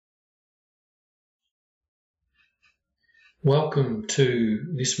Welcome to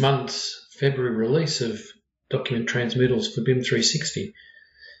this month's February release of Document Transmittals for BIM 360.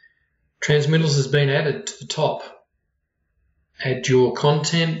 Transmittals has been added to the top. Add your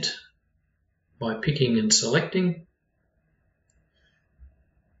content by picking and selecting.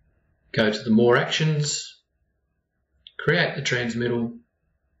 Go to the More Actions, create the transmittal,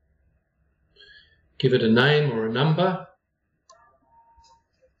 give it a name or a number,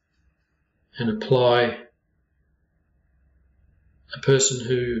 and apply a person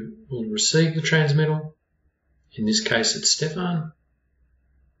who will receive the transmittal. In this case it's Stefan.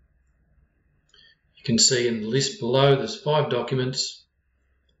 You can see in the list below there's 5 documents,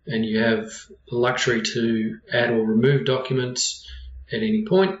 and you have the luxury to add or remove documents at any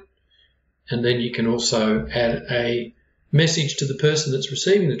point, and then you can also add a message to the person that's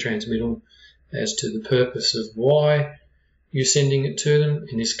receiving the transmittal as to the purpose of why you're sending it to them.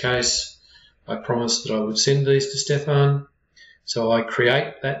 In this case I promised that I would send these to Stefan. So I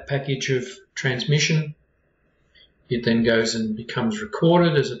create that package of transmission. It then goes and becomes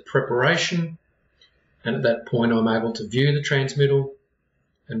recorded as a preparation, and at that point I'm able to view the transmittal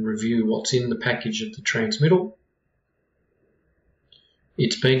and review what's in the package of the transmittal.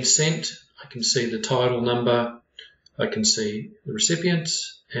 It's been sent. I can see the title number, I can see the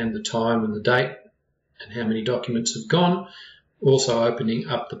recipients and the time and the date and how many documents have gone. Also opening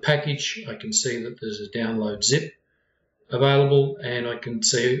up the package, I can see that there's a download zip available, and I can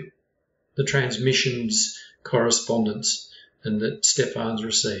see the transmission's correspondence and that Stefan's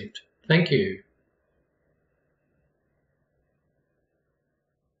received. Thank you.